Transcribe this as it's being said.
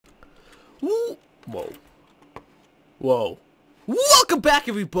Whoa. Whoa. Welcome back,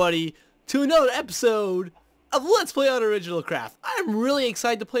 everybody, to another episode of Let's Play Unoriginal Craft. I'm really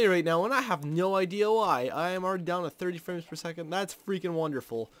excited to play right now, and I have no idea why. I am already down to 30 frames per second. That's freaking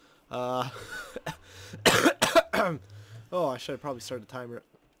wonderful. Oh, I should probably start the timer.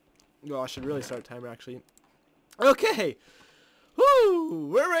 Well, I should really start the timer, actually. Okay. Woo!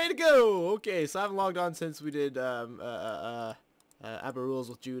 We're ready to go! Okay, so I haven't logged on since we did, Abba Rules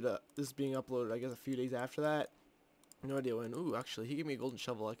with Judah. This is being uploaded, I guess, a few days after that. No idea when. Ooh, actually, he gave me a golden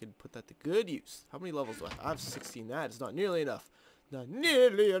shovel. I could put that to good use. How many levels do I have? I have 16. That is not nearly enough. Not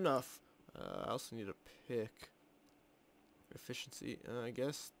nearly enough. I also need a pick. Efficiency, I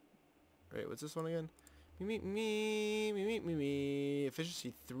guess. Right, what's this one again? Me.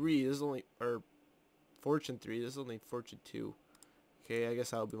 Efficiency 3. This is only, or Fortune 3. This is only Fortune 2. Okay, I guess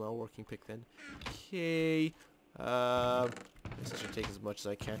that'll be my working pick then. Okay. I guess I should take as much as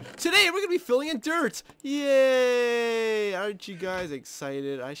I can. Today we're gonna be filling in dirt. Yay! Aren't you guys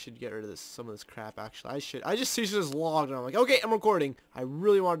excited? I should get rid of some of this crap. Actually, I just seriously just logged and I'm like, okay, I'm recording. I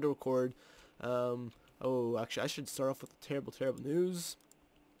really wanted to record. Oh, actually, I should start off with the terrible news.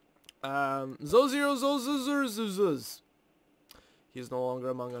 Zozuz. He is no longer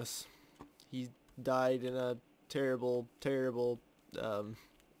among us. He died in a terrible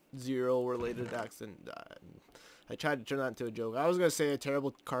zero-related accident. I tried to turn that into a joke. I was going to say a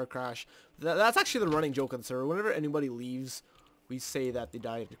terrible car crash. That's actually the running joke on the server. Whenever anybody leaves, we say that they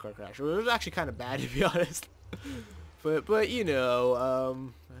died in a car crash. It was actually kind of bad, to be honest. but you know,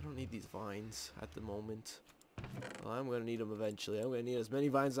 I don't need these vines at the moment. Well, I'm going to need them eventually. I'm going to need as many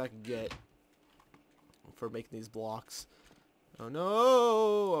vines as I can get for making these blocks. Oh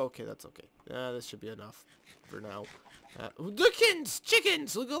no! Okay, that's okay. This should be enough for now.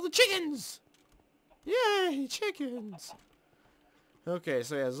 Chickens! Look at all the chickens! Yay, chickens! Okay,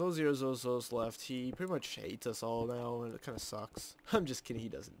 so yeah, Zozos left. He pretty much hates us all now, and it kind of sucks. I'm just kidding, he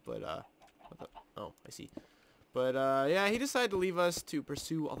doesn't. But oh, I see. But yeah, he decided to leave us to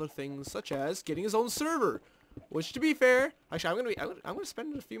pursue other things, such as getting his own server. Which, to be fair, actually, I'm gonna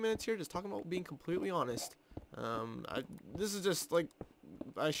spend a few minutes here just talking about being completely honest. This is just like,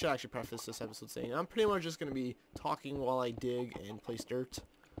 I should actually preface this episode saying I'm pretty much just gonna be talking while I dig and place dirt.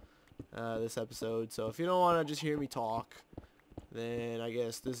 This episode, so if you don't want to just hear me talk, then I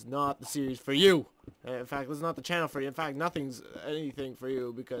guess this is not the series for you. In fact, this is not the channel for you. In fact, nothing's anything for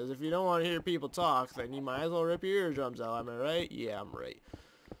you, because if you don't want to hear people talk, then you might as well rip your eardrums out. Am I right? Yeah, I'm right.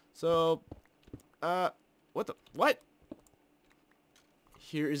 So, what?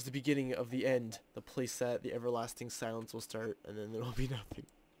 Here is the beginning of the end, the place that the everlasting silence will start, and then there will be nothing.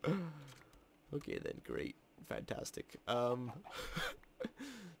 Okay then, great, fantastic.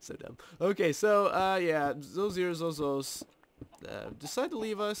 So dumb. Okay, so yeah, Zozos decide to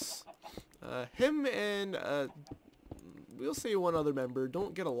leave us. Him and we'll say one other member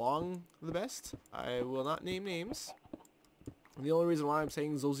don't get along the best. I will not name names. And the only reason why I'm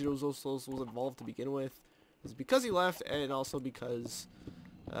saying Zozos was involved to begin with is because he left, and also because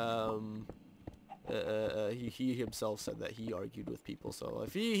he himself said that he argued with people. So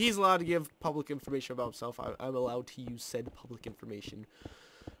if he's allowed to give public information about himself, I'm allowed to use said public information.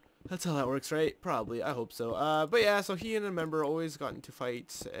 That's how that works, right? Probably. I hope so. But yeah, so he and a member always got into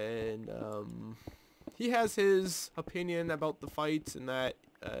fights, and he has his opinion about the fights, and that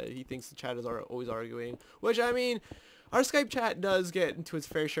he thinks the chat is always arguing. Which, I mean, our Skype chat does get into its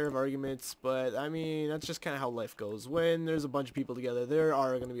fair share of arguments, but I mean, that's just kind of how life goes. When there's a bunch of people together, there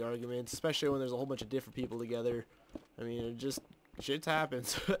are going to be arguments, especially when there's a whole bunch of different people together. I mean, it just, shit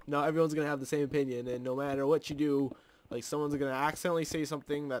happens. Not everyone's going to have the same opinion, and no matter what you do, like, someone's going to accidentally say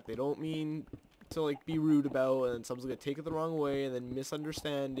something that they don't mean to, like, be rude about, and someone's going to take it the wrong way, and then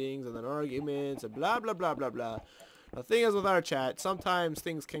misunderstandings, and then arguments, and blah, blah, blah, blah, blah. The thing is with our chat, sometimes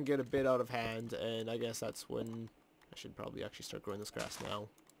things can get a bit out of hand, and I guess that's when I should probably actually start growing this grass now.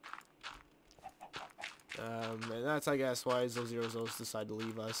 And that's, I guess, why Zozos decided to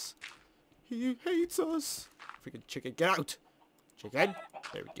leave us. He hates us. Freaking chicken, get out! Chicken!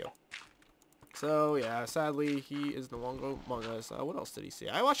 There we go. So, yeah, sadly, he is no longer among us. What else did he say?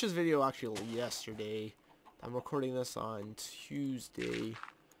 I watched his video, actually, yesterday. I'm recording this on Tuesday.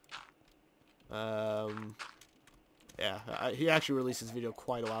 Yeah, he actually released his video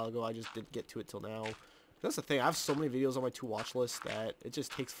quite a while ago. I just didn't get to it till now. That's the thing. I have so many videos on my to-watch list that it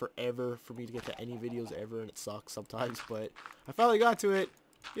just takes forever for me to get to any videos ever, and it sucks sometimes, but I finally got to it.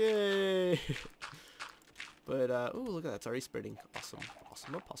 Yay! But, oh, look at that. It's already spreading. Awesome.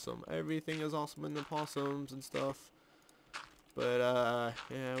 Awesome opossum. Everything is awesome in the possums and stuff. But,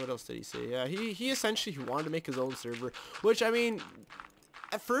 yeah, what else did he say? Yeah, he essentially wanted to make his own server, which, I mean,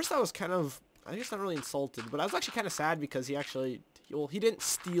 at first I was kind of, I guess not really insulted, but I was actually kind of sad because he actually, well, he didn't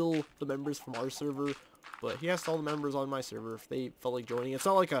steal the members from our server, but he asked all the members on my server if they felt like joining. It's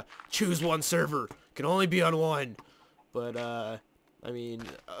not like a choose one server, can only be on one. But I mean,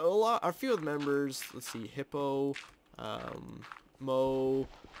 a few of the members, let's see, Hippo, Mo,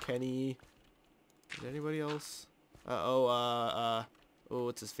 Kenny, is there anybody else? Oh,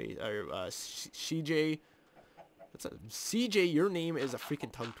 what's his face? CJ. CJ, your name is a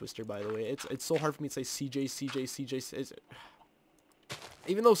freaking tongue twister, by the way. It's so hard for me to say CJ.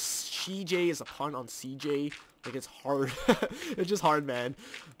 Even though CJ is a pun on CJ, like it's hard. It's just hard, man.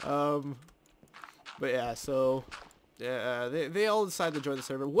 But yeah, so yeah, they all decided to join the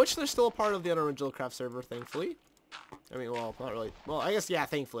server, which they're still a part of the Unoriginal Craft server, thankfully. I mean, well, not really. Well, I guess, yeah,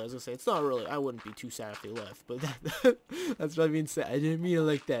 thankfully. I was gonna say, it's not really, I wouldn't be too sad if they left, but that's what I mean. I didn't mean it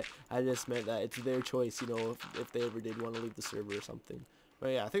like that. I just meant that it's their choice, you know, if they ever did want to leave the server or something. But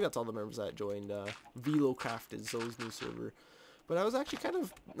yeah, I think that's all the members that joined. VeloCraft is Zoe's new server. But I was actually kind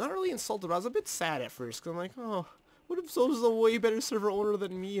of, not really insulted, but I was a bit sad at first, because I'm like, oh, what if Zoe's a way better server owner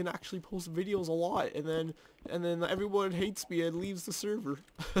than me and actually posts videos a lot, and then everyone hates me and leaves the server.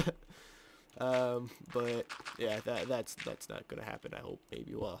 But yeah, that's not gonna happen. I hope,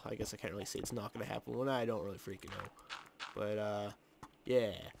 maybe. Well, I guess I can't really say it's not gonna happen when I don't really freaking know. But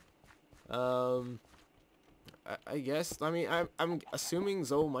yeah. I guess, I mean, I'm assuming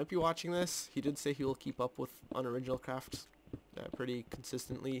Zoe might be watching this. He did say he will keep up with Unoriginal Crafts pretty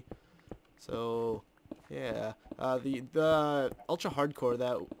consistently. So yeah, the ultra hardcore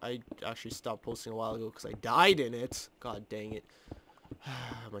that I actually stopped posting a while ago because I died in it. God dang it.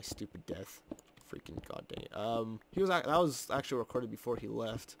 My stupid death. Freaking god dang it. That was actually recorded before he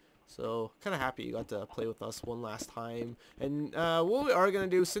left. So kind of happy you got to play with us one last time. And what we are gonna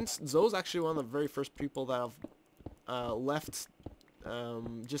do, since Zoe's actually one of the very first people that have left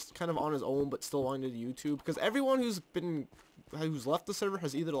just kind of on his own but still wanting to do YouTube, because everyone who's left the server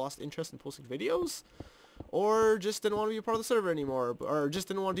has either lost interest in posting videos or just didn't want to be a part of the server anymore, or just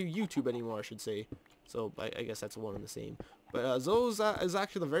didn't want to do YouTube anymore, I should say. So I guess that's one and the same. But Zoe is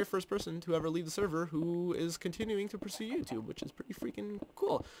actually the very first person to ever leave the server who is continuing to pursue YouTube, which is pretty freaking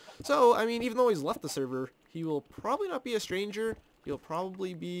cool. So, I mean, even though he's left the server, he will probably not be a stranger. He'll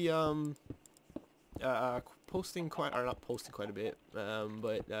probably be posting quite, or not posting quite a bit,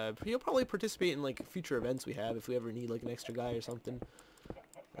 but he'll probably participate in like future events we have if we ever need like an extra guy or something.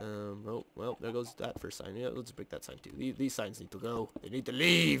 Oh, well, there goes that first sign. Yeah, let's break that sign too. These signs need to go. They need to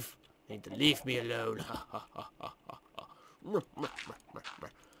leave. They need to leave me alone.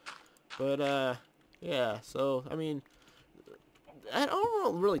 But yeah, so I mean, I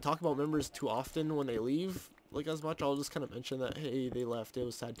don't really talk about members too often when they leave, like, as much. I'll just kind of mention that, hey, they left, it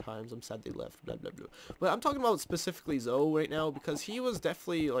was sad times, I'm sad they left, blah blah blah. But I'm talking about specifically Zoe right now, because he was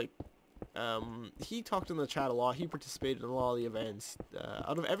definitely like, he talked in the chat a lot, he participated in a lot of the events.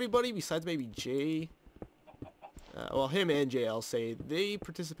 Out of everybody besides maybe Jay, well, him and Jay, I'll say, they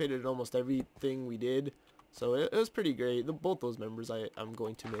participated in almost everything we did. So it was pretty great. Both those members I'm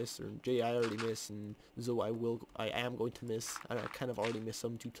going to miss, or Jay I already miss, and Zoe I am going to miss. And I kind of already miss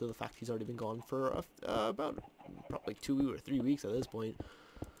him due to the fact he's already been gone for about probably 2 or 3 weeks at this point.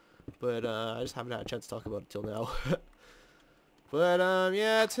 But I just haven't had a chance to talk about it till now. But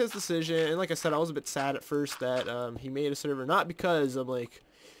yeah, it's his decision. And like I said, I was a bit sad at first that he made a server, not because I'm like,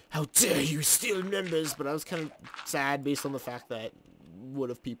 how dare you steal members, but I was kind of sad based on the fact that what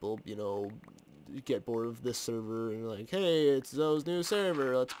if people, you know, get bored of this server and like, hey, it's Zoe's new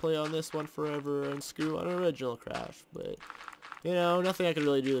server, let's play on this one forever and screw on Original Craft. But you know, nothing I could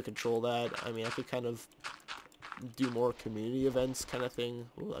really do to control that. I mean, I could kind of do more community events kind of thing.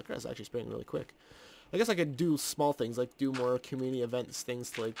 Ooh, that guy's actually spraying really quick. I guess I could do small things like do more community events,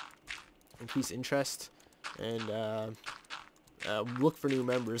 things to like increase interest and look for new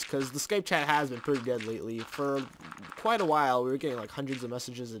members, because the Skype chat has been pretty dead lately. For quite a while, we were getting like hundreds of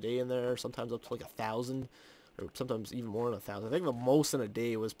messages a day in there, sometimes up to like 1,000, or sometimes even more than 1,000. I think the most in a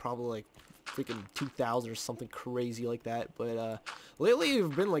day was probably like freaking 2,000 or something crazy like that. But lately,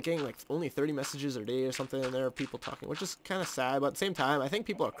 we've been like getting like only 30 messages a day or something in there, people talking, which is kind of sad. But at the same time, I think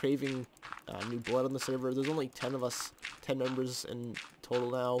people are craving new blood on the server. There's only 10 of us, 10 members in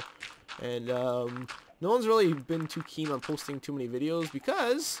total now, and no one's really been too keen on posting too many videos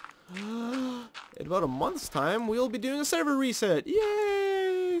because in about a month's time, we'll be doing a server reset.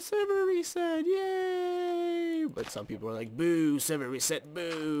 Yay! Server reset, yay! But some people are like, boo, server reset,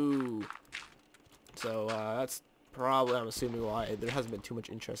 boo! So, that's probably, I'm assuming, why there hasn't been too much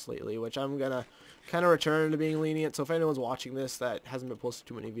interest lately, which I'm gonna kind of return to being lenient. So if anyone's watching this that hasn't been posting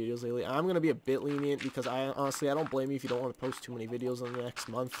too many videos lately, I'm gonna be a bit lenient, because honestly, I don't blame you if you don't want to post too many videos in the next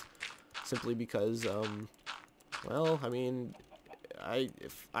month, simply because, well, I mean,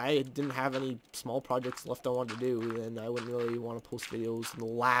 if I didn't have any small projects left I wanted to do, then I wouldn't really want to post videos in the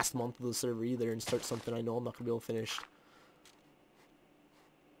last month of the server either, and start something I know I'm not gonna be able to finish.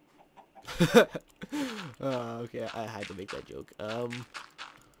 Okay, I had to make that joke.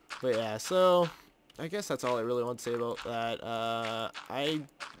 But yeah, so I guess that's all I really want to say about that. I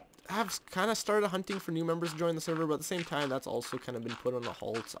have kind of started hunting for new members to join the server, but at the same time, that's also kind of been put on a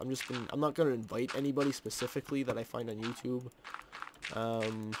halt. I'm not going to invite anybody specifically that I find on YouTube.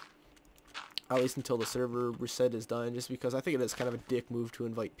 At least until the server reset is done, just because I think it is kind of a dick move to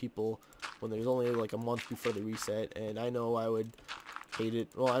invite people when there's only like a month before the reset, and I know I would hate it.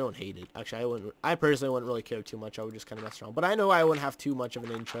 Well, I don't hate it. Actually, I personally wouldn't really care too much. I would just kind of mess around. But I know I wouldn't have too much of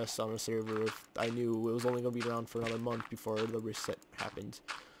an interest on a server if I knew it was only going to be around for another month before the reset happened.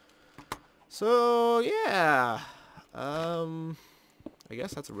 So, yeah. I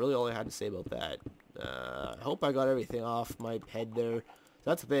guess that's really all I had to say about that. I hope I got everything off my head there.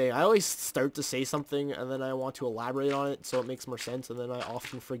 That's the thing. I always start to say something, and then I want to elaborate on it so it makes more sense, and then I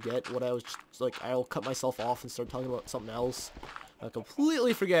often forget what I was just, like, I'll cut myself off and start talking about something else. I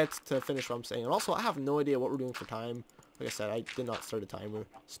completely forget to finish what I'm saying. And also, I have no idea what we're doing for time. Like I said, I did not start a timer,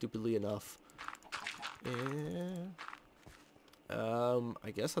 stupidly enough. And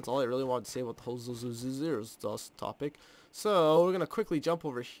I guess that's all I really wanted to say about the whole zeros topic. So, we're going to quickly jump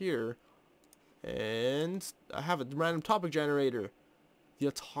over here. And I have a random topic generator. The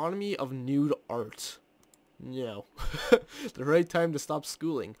autonomy of nude art. No. The right time to stop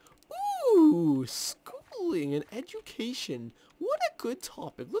schooling. Ooh, schooling and education. What a good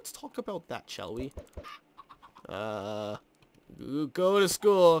topic. Let's talk about that, shall we? Go to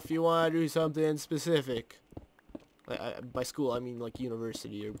school if you want to do something specific. By school, I mean like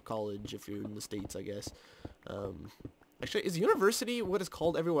university or college if you're in the States, I guess. Actually, is university what is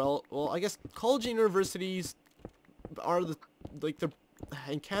called everywhere else? Well, I guess college and universities are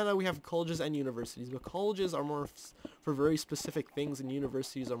in Canada we have colleges and universities, but colleges are more for very specific things, and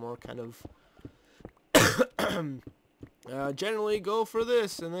universities are more kind of generally go for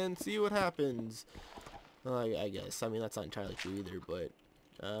this and then see what happens. I guess. I mean, that's not entirely true either, but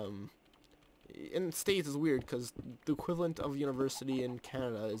in the States is weird because the equivalent of university in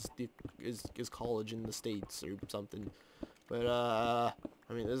Canada is college in the States or something. But I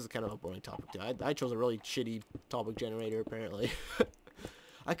mean, this is kind of a boring topic too. I chose a really shitty topic generator apparently.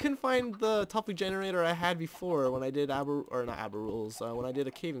 I couldn't find the topic generator I had before when I did when I did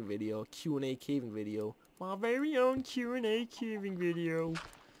a caving video, a Q&A caving video. My very own Q&A caving video.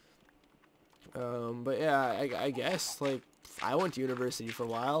 But yeah, I guess, like, I went to university for a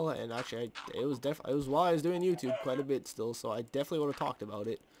while, and actually, it was while I was doing YouTube quite a bit still, so I definitely would have talked about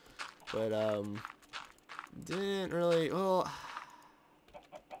it. But, didn't really, well,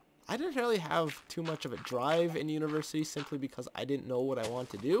 I didn't really have too much of a drive in university simply because I didn't know what I want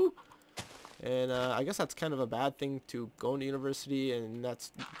to do. And I guess that's kind of a bad thing to go into university, and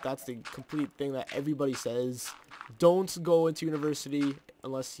that's the complete thing that everybody says. Don't go into university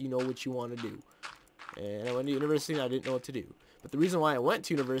unless you know what you want to do. And I went to university and I didn't know what to do. But the reason why I went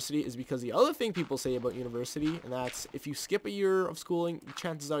to university is because the other thing people say about university, and that's if you skip a year of schooling,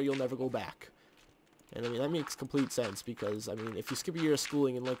 chances are you'll never go back. And I mean, that makes complete sense because, I mean, if you skip a year of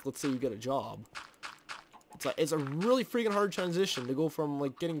schooling and, like, let's say you get a job, it's a really freaking hard transition to go from,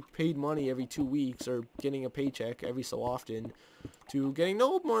 like, getting paid money every 2 weeks or getting a paycheck every so often to getting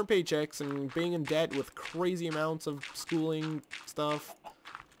no more paychecks and being in debt with crazy amounts of schooling stuff.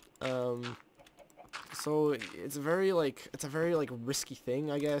 So it's a very risky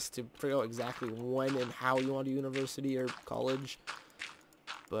thing, I guess, to figure out exactly when and how you want to do university or college.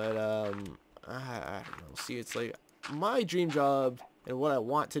 But I don't know. See, it's like my dream job and what I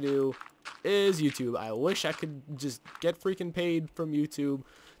want to do is YouTube. I wish I could just get freaking paid from YouTube.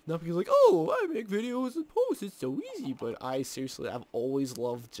 Not because, like, oh, I make videos and posts, it's so easy. But I've always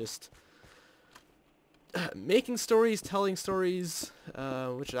loved just making stories, telling stories,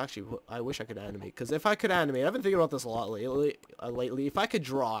 which actually I wish I could animate. Because if I could animate, I've been thinking about this a lot lately. If I could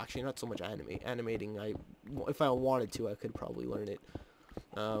draw, actually, not so much animating. If I wanted to, I could probably learn it.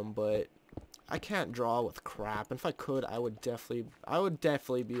 But I can't draw with crap. And if I could, I would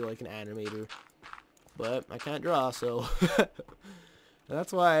definitely be like an animator. But I can't draw, so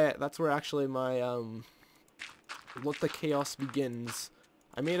that's where actually my Let the Chaos Begins.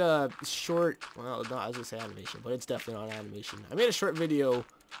 I made a short, well, I was gonna say animation, but it's definitely not animation. I made a short video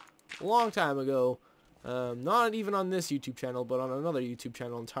a long time ago Not even on this YouTube channel, but on another YouTube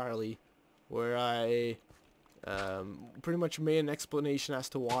channel entirely, where I pretty much made an explanation as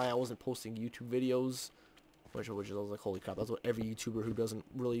to why I wasn't posting YouTube videos, which I was like, holy crap, that's what every YouTuber who doesn't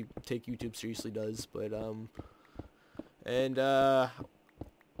really take YouTube seriously does. But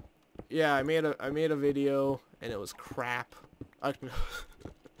yeah, I made a video and it was crap. I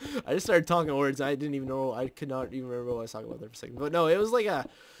just started talking words. I didn't even know. I could not even remember what I was talking about there for a second. But no, it was like a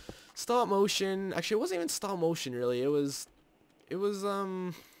stop motion. Actually, it wasn't even stop motion really. It was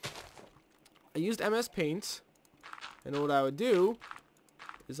I used MS Paint, and what I would do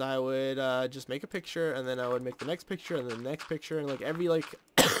is I would just make a picture, and then I would make the next picture, and then the next picture, and like every like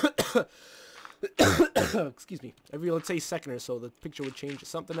excuse me, every, let's say, second or so, the picture would change to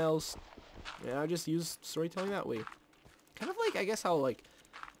something else. And I just use storytelling that way. Kind of like, I guess, how like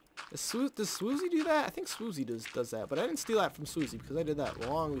does Swoozy do that? I think Swoozy does that, but I didn't steal that from Swoozy because I did that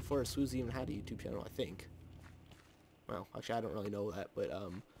long before Swoozy even had a YouTube channel, I think. Well, actually, I don't really know that, but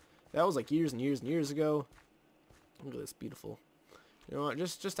that was like years and years and years ago. Look at this, beautiful. You know what?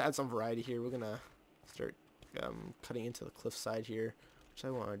 Just to add some variety here, we're gonna start cutting into the cliffside here, which I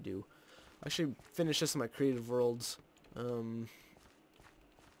want to do. I should finish this in my creative worlds. I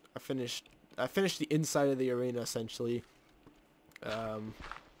finished the inside of the arena essentially. But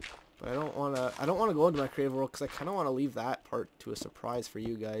I don't want to go into my creative world because I kind of want to leave that part to a surprise for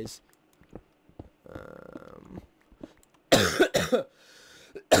you guys.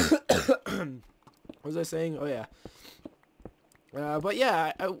 What was I saying? Oh yeah. But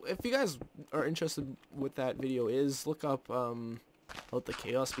yeah, if you guys are interested what that video is, look up Let the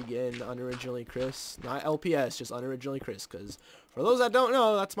Chaos Begin, UnoriginallyChris. Not LPS, just UnoriginallyChris, because for those that don't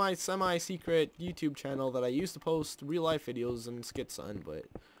know, that's my semi-secret YouTube channel that I used to post real-life videos and skits on, but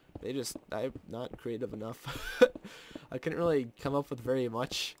I'm not creative enough. I couldn't really come up with very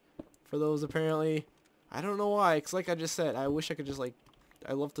much for those, apparently. I don't know why, because like I just said, I wish I could just, like,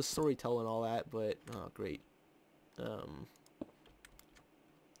 I love the storytelling and all that, but, oh, great.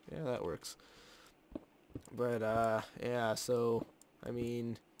 Yeah, that works. But, yeah, so, I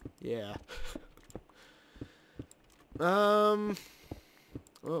mean, yeah. Where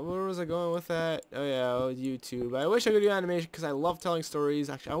was I going with that? Oh yeah, YouTube. I wish I could do animation because I love telling stories.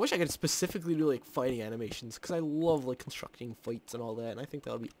 Actually, I wish I could specifically do like fighting animations because I love like constructing fights and all that, and I think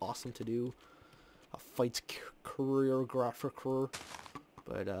that would be awesome to do. A fights choreographer.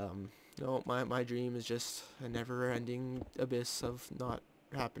 But no, my dream is just a never-ending abyss of not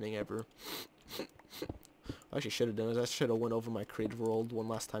happening ever. I actually should have done is I should have went over my creative world one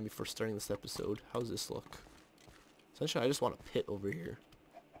last time before starting this episode. How's this look? Essentially, I just want a pit over here.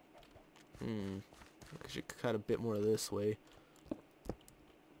 I should cut a bit more this way.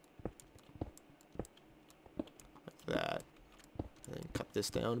 Like that. And then cut this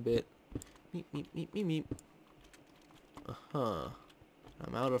down a bit. Meep.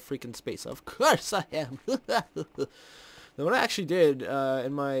 I'm out of freaking space. Of course I am. Now what I actually did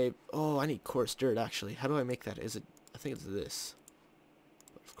in my... Oh, I need coarse dirt, actually. How do I make that? Is it... I think it's this.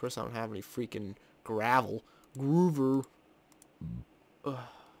 But of course I don't have any freaking gravel. Groover.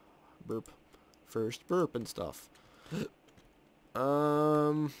 Burp. First burp and stuff.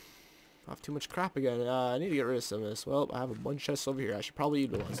 I have too much crap again. I need to get rid of some of this. Well, I have a bunch of chests over here. I should probably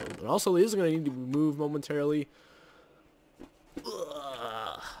utilize them. And also, these are going to need to move momentarily.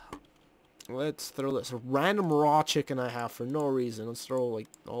 Let's throw this random raw chicken I have for no reason. Let's throw like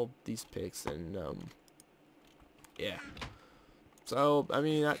all these pigs and yeah. So I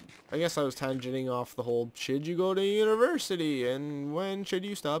mean, I guess I was tangenting off the whole should you go to university and when should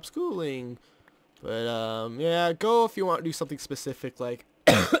you stop schooling. But yeah, go if you want to do something specific like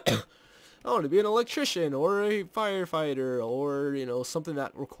I want to be an electrician or a firefighter or you know something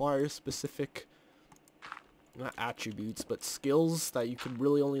that requires specific. Not attributes, but skills that you could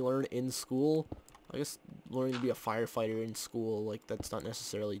really only learn in school. I guess learning to be a firefighter in school, like, that's not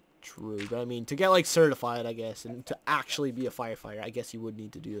necessarily true. But, I mean, to get, like, certified, I guess, and to actually be a firefighter, I guess you would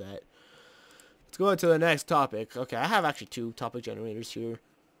need to do that. Let's go on to the next topic. Okay, I have actually 2 topic generators here.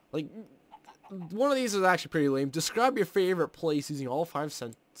 Like, one of these is actually pretty lame. Describe your favorite place using all 5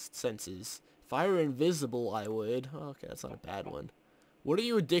 senses. If I were invisible, I would. Oh, okay, that's not a bad one. What are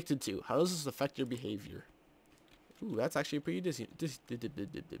you addicted to? How does this affect your behavior? Ooh, that's actually a pretty decent.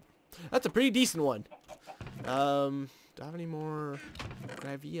 That's a pretty decent one. Do I have any more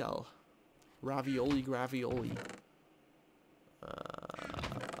ravioli?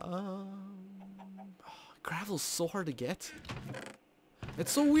 Gravel's so hard to get.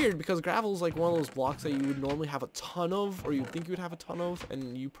 It's so weird because gravel's like one of those blocks that you would normally have a ton of, or you'd think you would have a ton of,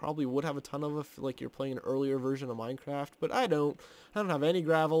 and you probably would have a ton of if like you're playing an earlier version of Minecraft. But I don't have any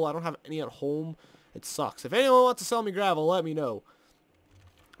gravel. I don't have any at home. It sucks. If anyone wants to sell me gravel, let me know.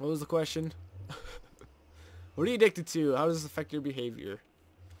 What was the question? What are you addicted to? How does this affect your behavior?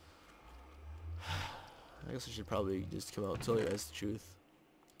 I guess I should probably just come out and tell you guys the truth.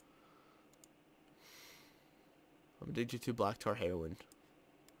 I'm addicted to black tar heroin.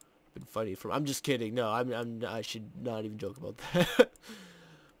 Been funny from. I'm just kidding. No, I should not even joke about that.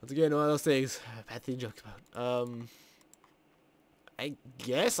 Once again, one of those things. Bad thing to joke about. I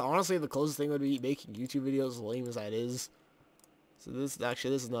guess honestly the closest thing would be making YouTube videos, as lame as that is. So this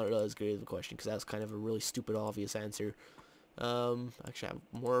is not really as great of a question because that's kind of a really stupid, obvious answer. Actually, I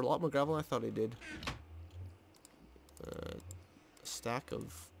have a lot more gravel than I thought I did. A stack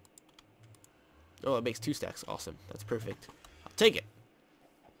of. Oh, it makes 2 stacks. Awesome. That's perfect. I'll take it.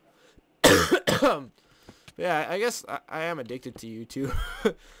 Yeah, I guess I am addicted to YouTube.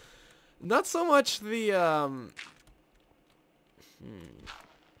 Not so much the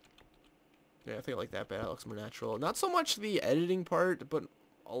yeah, I think I like that better. That looks more natural. Not so much the editing part, but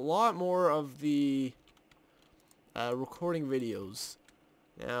a lot more of the recording videos.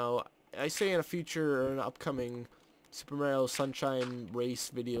 Now, I say in a future or an upcoming Super Mario Sunshine race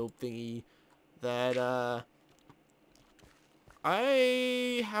video thingy that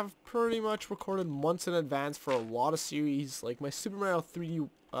I have pretty much recorded months in advance for a lot of series, like my Super Mario 3D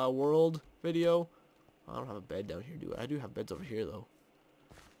World video. I don't have a bed down here, do I? I do have beds over here, though.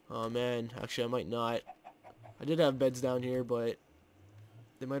 Oh, man. Actually, I might not. I did have beds down here, but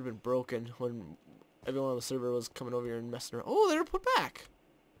they might have been broken when everyone on the server was coming over here and messing around. Oh, they were put back.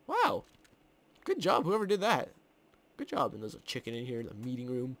 Wow. Good job, whoever did that. Good job. And there's a chicken in here in the meeting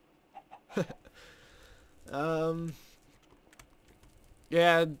room.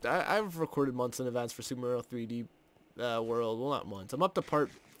 Yeah, I've recorded months in advance for Super Mario 3D World. Well, not months. I'm up to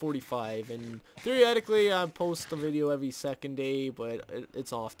part 45, and theoretically I post a video every second day, but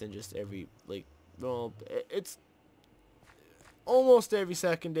it's often just every, like, well, it's almost every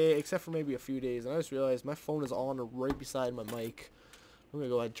second day, except for maybe a few days. And I just realized my phone is on right beside my mic. I'm gonna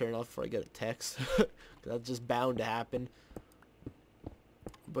go ahead and turn it off before I get a text. That's just bound to happen.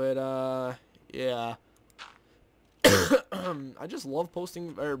 But yeah. I just love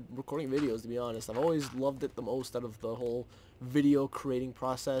posting or recording videos, to be honest. I've always loved it the most out of the whole video creating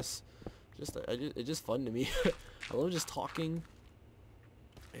process. It's just fun to me. I love just talking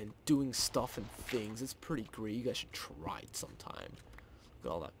and doing stuff and things. It's pretty great. You guys should try it sometime. Look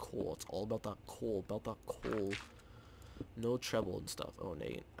at all that coal. It's all about that coal. No treble and stuff. Oh,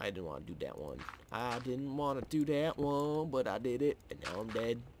 Nate, I didn't want to do that one. I didn't want to do that one, but I did it, and now I'm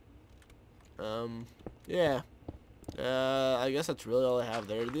dead. Yeah. I guess that's really all I have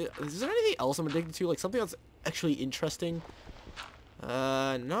there. Is there anything else I'm addicted to? Like something that's actually interesting?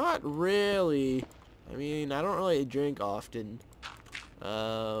 Not really. I mean, I don't really drink often.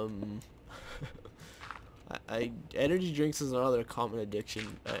 Energy drinks is another common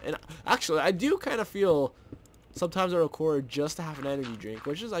addiction. And actually, I do kind of feel sometimes I record just to have an energy drink,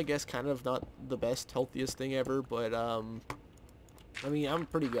 which is, I guess, kind of not the best, healthiest thing ever, but, I mean, I'm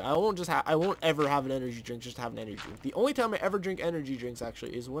pretty good. I won't ever have an energy drink just to have an energy drink. The only time I ever drink energy drinks,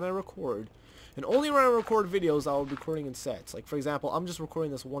 actually, is when I record. And only when I record videos, I'll be recording in sets. Like, for example, I'm just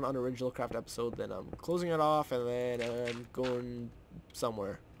recording this one Unoriginal Craft episode, then I'm closing it off, and then I'm going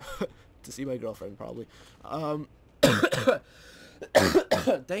somewhere. To see my girlfriend, probably.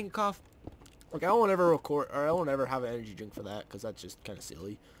 Dang cough. Like, I won't ever record, or I won't ever have an energy drink for that, because that's just kind of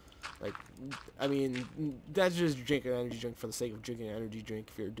silly. Like, I mean, that's just drinking an energy drink for the sake of drinking an energy drink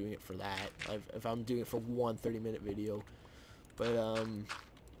if you're doing it for that. If I'm doing it for one 30-minute video. But,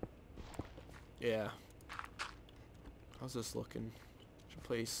 yeah. How's this looking? Should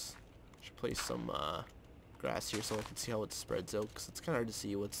place some, grass here so I can see how it spreads out, because it's kind of hard to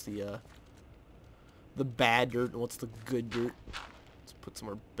see what's the bad dirt and what's the good dirt. Let's put some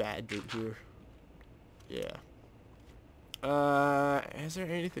more bad dirt here. Yeah. Is there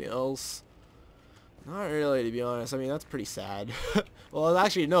anything else? Not really, to be honest. I mean, that's pretty sad. Well,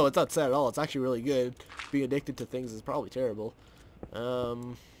 actually, no, it's not sad at all. It's actually really good. Being addicted to things is probably terrible.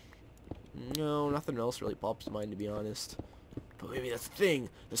 No, nothing else really pops to mind, to be honest. But maybe that's the thing.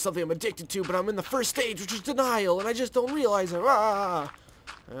 There's something I'm addicted to, but I'm in the first stage, which is denial, and I just don't realize it. Ah!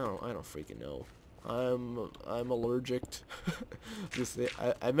 I don't freaking know. I'm allergic.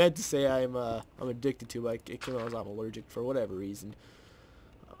 I meant to say I'm addicted to, but it came out as I'm allergic for whatever reason.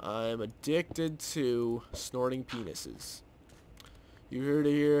 I'm addicted to snorting penises. You heard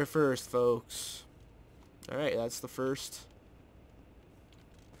it here first, folks. Alright, that's the first.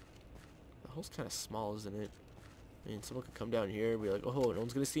 The hole's kind of small, isn't it? I mean, someone could come down here and be like, oh, no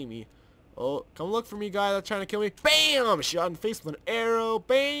one's gonna see me. Oh, come look for me, guy that's trying to kill me. Bam! Shot in the face with an arrow.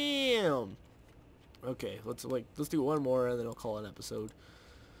 Bam! Okay, let's do one more and then I'll call it an episode.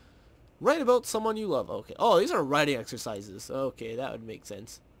 Write about someone you love. Okay. Oh, these are writing exercises. Okay, that would make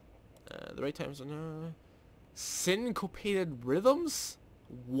sense. The right times. Syncopated rhythms?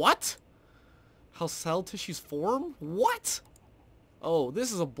 What? How cell tissues form? What? Oh,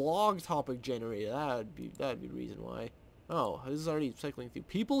 this is a blog topic generator. That'd be the reason why. Oh, this is already cycling through.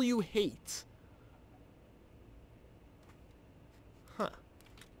 People you hate. Huh.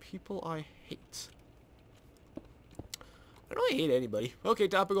 People I hate. I don't really hate anybody. Okay,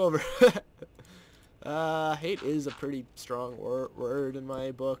 topic over. Hate is a pretty strong word in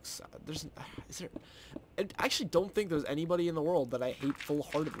my books. I actually don't think there's anybody in the world that I hate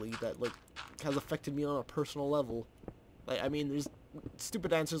full-heartedly that, like, has affected me on a personal level. Like, I mean, there's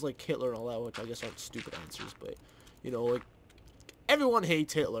stupid answers like Hitler and all that, which I guess aren't stupid answers, but, you know, like, everyone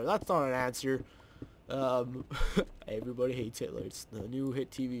hates Hitler. That's not an answer. Everybody hates Hitler. It's the new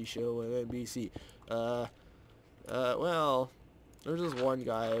hit TV show on NBC. Well, there's this one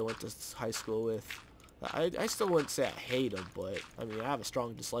guy I went to high school with. I still wouldn't say I hate him, but, I mean, I have a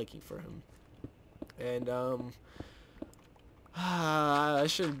strong disliking for him. And, I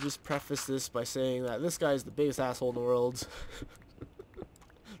should just preface this by saying that this guy's the biggest asshole in the world.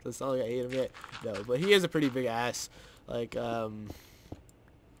 Doesn't sound like I hate him yet. No, but he is a pretty big ass. Like,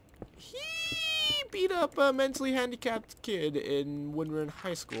 he beat up a mentally handicapped kid when we were in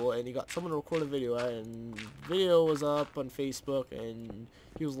high school, and he got someone to record a video, and the video was up on Facebook, and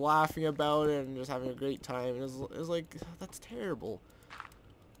he was laughing about it and just having a great time, and it was like, that's terrible.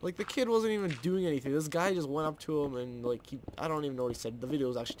 Like, the kid wasn't even doing anything. This guy just went up to him and, like, I don't even know what he said. The video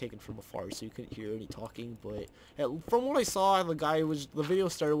was actually taken from afar, so you couldn't hear any talking, but from what I saw, the video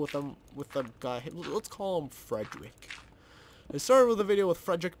started with the guy, let's call him Frederick. It started with a video with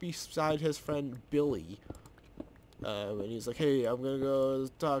Frederick beside his friend Billy. And he's like, hey, I'm gonna go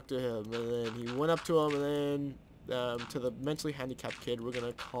talk to him. And then he went up to him, and then to the mentally handicapped kid, we're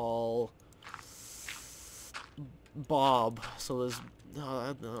gonna call Bob. So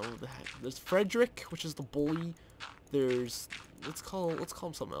there's Frederick, which is the bully. There's let's call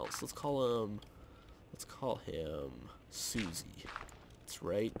him something else. Let's call him Susie. That's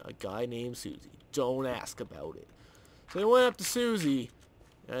right, a guy named Susie. Don't ask about it. So they went up to Susie,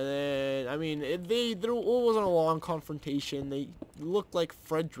 and then, I mean, there wasn't a long confrontation. They looked like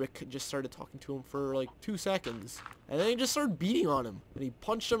Frederick just started talking to him for like 2 seconds, and then he just started beating on him, and he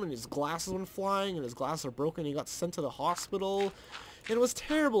punched him, and his glasses went flying, and his glasses are broken. He got sent to the hospital, and it was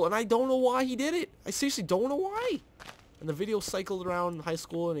terrible, and I don't know why he did it. I seriously don't know why. And the video cycled around high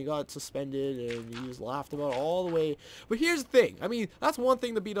school, and he got suspended, and he just laughed about it all the way. But here's the thing. I mean, that's one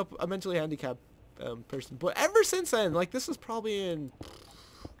thing to beat up a mentally handicapped person, but ever since then, like, this is probably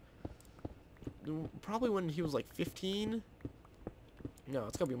when he was like 15. No,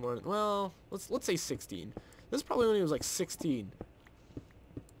 it's gotta be more. Well, let's say 16. This is probably when he was like 16.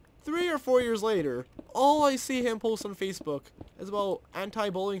 3 or 4 years later, all I see him post on Facebook is about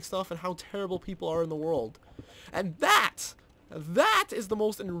anti-bullying stuff and how terrible people are in the world, and that is the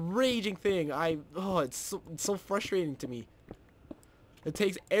most enraging thing. It's so frustrating to me. It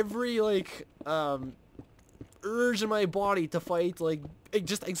takes every, like, urge in my body to fight, like,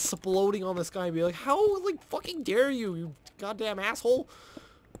 just exploding on this guy and be like, how, like, fucking dare you, you goddamn asshole?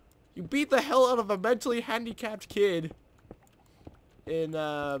 You beat the hell out of a mentally handicapped kid in,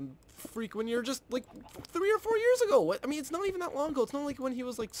 when you're just, like, 3 or 4 years ago. I mean, it's not even that long ago. It's not like when he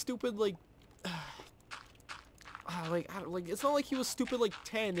was, like, stupid, like, it's not like he was stupid, like,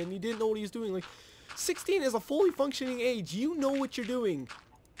 10 and he didn't know what he was doing. Like, 16 is a fully functioning age. You know what you're doing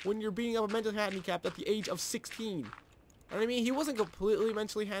when you're beating up a mentally handicapped at the age of 16. And I mean, he wasn't completely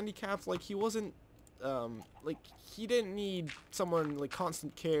mentally handicapped. Like, he wasn't, like, he didn't need someone, like,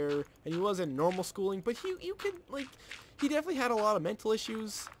 constant care, and he was in normal schooling, but you could, like, he definitely had a lot of mental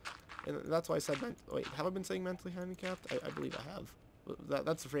issues, and that's why I said, wait, have I been saying mentally handicapped? I believe I have.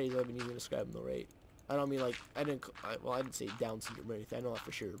 That's the phrase I've been using to describe him, though, right? I don't mean, like, I didn't say Down syndrome or anything. I know that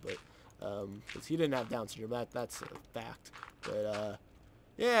for sure, but, because he didn't have Down syndrome, that's a fact. But,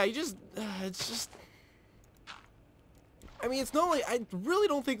 yeah, it's just, I mean, it's not like, I really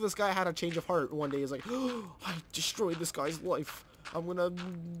don't think this guy had a change of heart one day. He's like, oh, I destroyed this guy's life. I'm gonna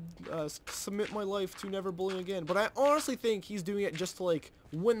submit my life to never bullying again. But I honestly think he's doing it just to, like,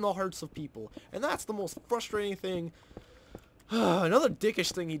 win the hearts of people. And that's the most frustrating thing. Another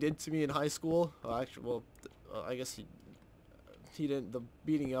dickish thing he did to me in high school. Actually, well, I guess he didn't, the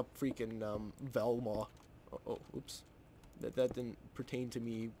beating up freaking Velma. Oh, oops. That didn't pertain to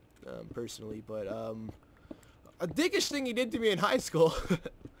me personally, but a dickish thing he did to me in high school.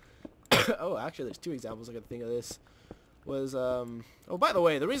 Oh, actually, there's 2 examples I can think of this. was, oh, by the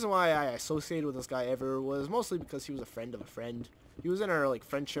way, the reason why I associated with this guy ever was mostly because he was a friend of a friend. He was in our, like,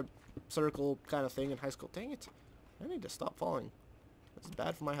 friendship circle kind of thing in high school. Dang it. I need to stop falling. This is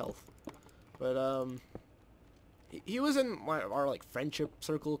bad for my health. But, he was in our, like, friendship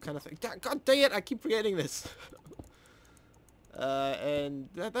circle kind of thing. God dang it, I keep forgetting this. And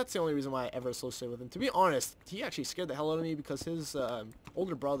that's the only reason why I ever associated with him. To be honest, he actually scared the hell out of me because his,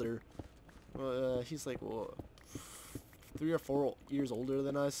 older brother, he's like, well, 3 or 4 years older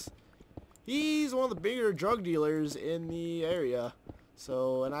than us. He's one of the bigger drug dealers in the area.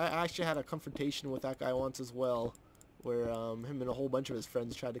 So, and I actually had a confrontation with that guy once as well, where him and a whole bunch of his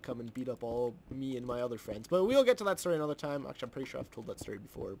friends tried to come and beat up all me and my other friends. But we'll get to that story another time. Actually, I'm pretty sure I've told that story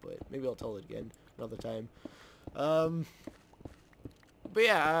before, but maybe I'll tell it again another time. But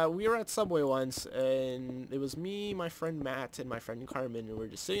yeah, we were at Subway once, and it was me, my friend Matt, and my friend Carmen, and we were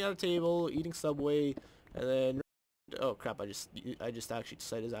just sitting at a table eating Subway, and then, oh crap, I just actually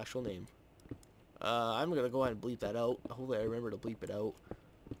said his actual name. I'm gonna go ahead and bleep that out. Hopefully I remember to bleep it out.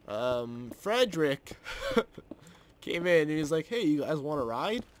 Frederick came in, and he's like, hey, you guys want to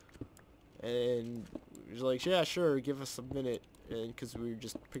ride? And he's like, yeah, sure, give us a minute, and because we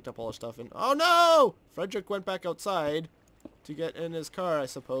just picked up all our stuff, and oh no! Frederick went back outside to get in his car, I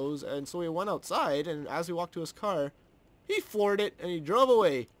suppose, and so he went outside, and as we walked to his car, he floored it, and he drove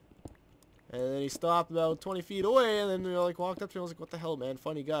away. And then he stopped about 20 feet away, and then we like walked up to him, I was like, what the hell, man,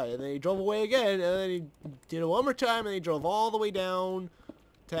 funny guy. And then he drove away again, and then he did it one more time, and he drove all the way down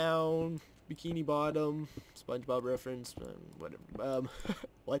town, Bikini Bottom, SpongeBob reference, whatever,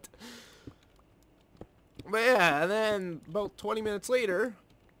 what? But yeah, and then about 20 minutes later,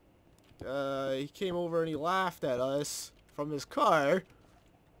 he came over and he laughed at us from his car,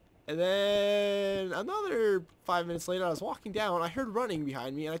 and then another 5 minutes later I was walking down, I heard running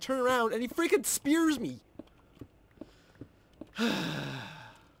behind me, and I turn around and he freaking spears me. Hi.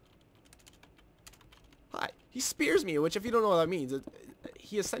 He spears me, which if you don't know what that means,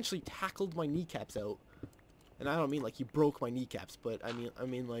 he essentially tackled my kneecaps out. And I don't mean like he broke my kneecaps, but I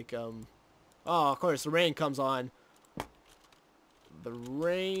mean like oh, of course the rain comes on. The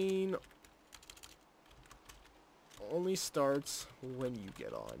rain only starts when you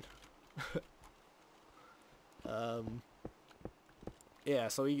get on. Yeah,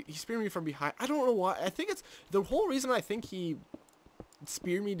 so he speared me from behind. I don't know why. I think it's the whole reason I think he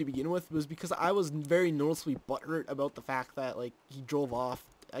speared me to begin with was because I was very noticeably butthurt about the fact that like he drove off.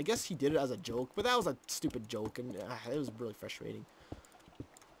 I guess he did it as a joke, but that was a stupid joke, and it was really frustrating.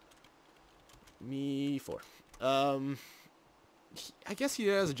 Me for I guess he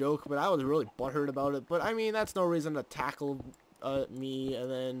did it as a joke, but I was really butthurt about it. But I mean, that's no reason to tackle me, and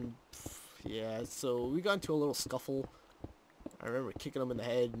then yeah, so we got into a little scuffle. I remember kicking him in the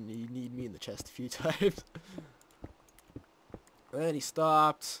head, and he kneed me in the chest a few times. And then he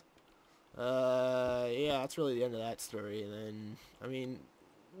stopped. Yeah, that's really the end of that story. And then, I mean,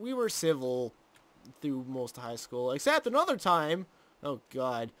 we were civil through most of high school, except another time. Oh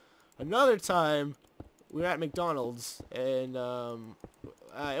God, another time. We were at McDonald's, and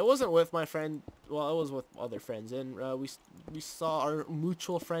it wasn't with my friend. Well, it was with other friends, and we saw our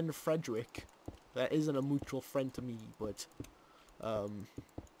mutual friend Frederick. That isn't a mutual friend to me, but so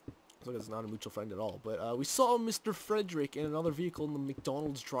it's not a mutual friend at all. But we saw Mr. Frederick in another vehicle in the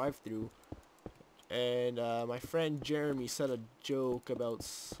McDonald's drive-thru, and my friend Jeremy said a joke about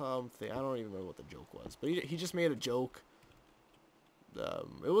something. I don't even remember what the joke was, but he just made a joke.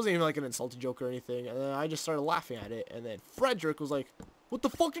 It wasn't even like an insulting joke or anything, and then I just started laughing at it, and then Frederick was like, what the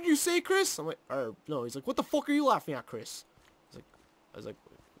fuck did you say, Chris? I'm like, or no, he's like, what the fuck are you laughing at, Chris? I was like,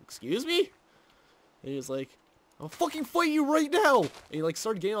 excuse me? And he was like, I'll fucking fight you right now. And he like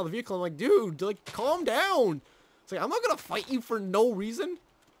started getting out of the vehicle. I'm like, dude, like, calm down. It's like, I'm not gonna fight you for no reason.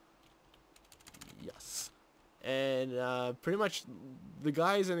 Yes. And pretty much the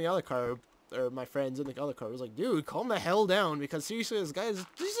guys in the other car, or my friends in the other car, was like, dude, calm the hell down, because seriously, this guy is,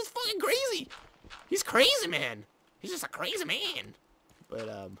 he's just fucking crazy. He's crazy, man. He's just a crazy man. But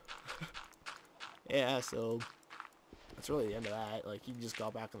yeah, so that's really the end of that. Like, he just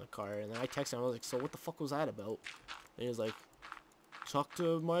got back in the car, and then I texted him. I was like, so what the fuck was that about? And he was like, talk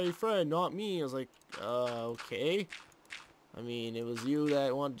to my friend, not me. I was like, okay. I mean, it was you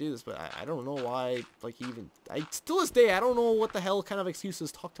that wanted to do this, but I don't know why, like, still this day, I don't know what the hell kind of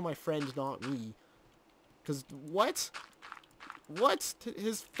excuses, talk to my friend, not me. Because, what? What?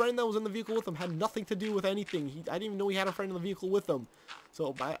 His friend that was in the vehicle with him had nothing to do with anything. I didn't even know he had a friend in the vehicle with him.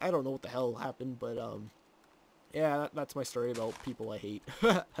 So, I don't know what the hell happened, but, yeah, that's my story about people I hate.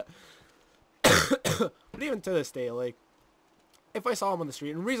 But even to this day, like, if I saw him on the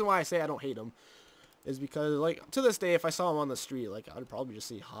street, and the reason why I say I don't hate him is because, like, to this day, if I saw him on the street, like, I'd probably just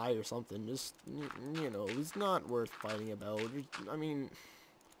say hi or something. Just, you know, it's not worth fighting about. I mean,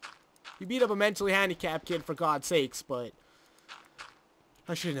 you beat up a mentally handicapped kid, for God's sakes, but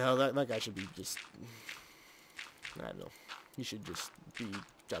I should know that guy should be just, I don't know, he should just be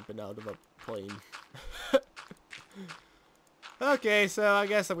jumping out of a plane. Okay, so I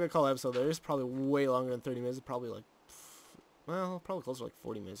guess I'm gonna call the episode there. It's probably way longer than 30 minutes. It's probably like, well, probably closer to like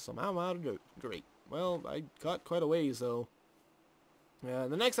 40 minutes. Somehow I'm out of dirt. Great. Well, I got quite a ways, though. Yeah,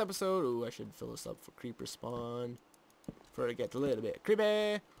 the next episode, ooh, I should fill this up for creeper spawn. For it to get a little bit creepy.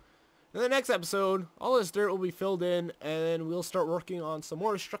 In the next episode, all this dirt will be filled in, and then we'll start working on some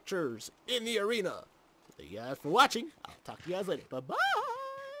more structures in the arena. Thank you guys for watching. I'll talk to you guys later. Bye-bye!